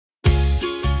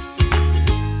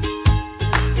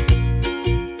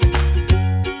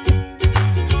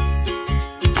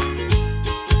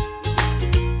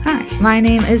My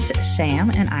name is Sam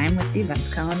and I'm with the events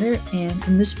calendar, and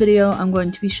in this video I'm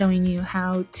going to be showing you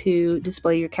how to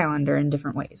display your calendar in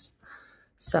different ways.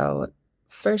 So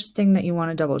first thing that you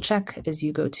want to double check is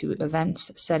you go to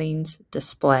Events, Settings,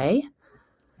 Display,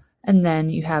 and then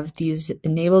you have these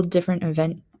enabled different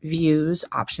event views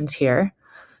options here.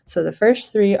 So the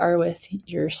first three are with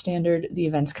your standard, the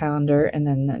events calendar, and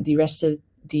then the rest of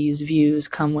these views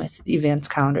come with the Events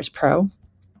Calendars Pro.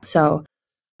 So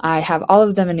I have all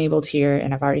of them enabled here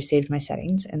and I've already saved my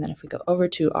settings. And then if we go over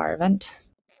to our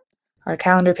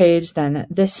calendar page, then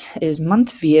this is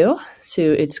month view. So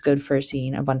it's good for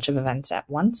seeing a bunch of events at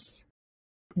once.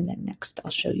 And then next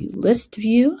I'll show you list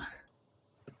view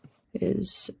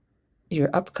is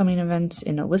your upcoming events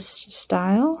in a list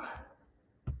style.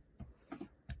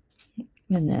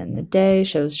 And then the day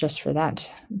shows just for that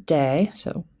day.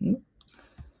 So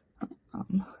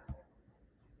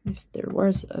if there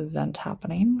was an event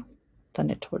happening,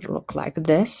 then it would look like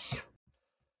this.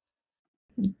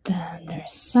 Then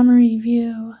there's summary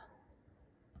view,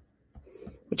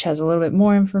 which has a little bit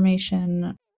more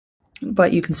information,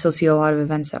 but you can still see a lot of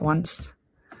events at once.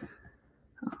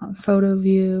 Photo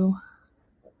view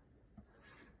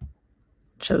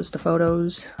shows the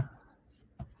photos.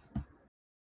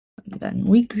 And then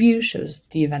week view shows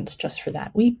the events just for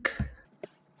that week.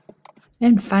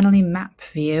 And finally, map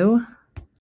view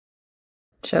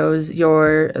shows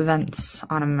your events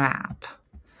on a map.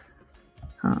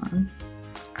 All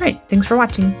right, thanks for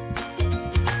watching.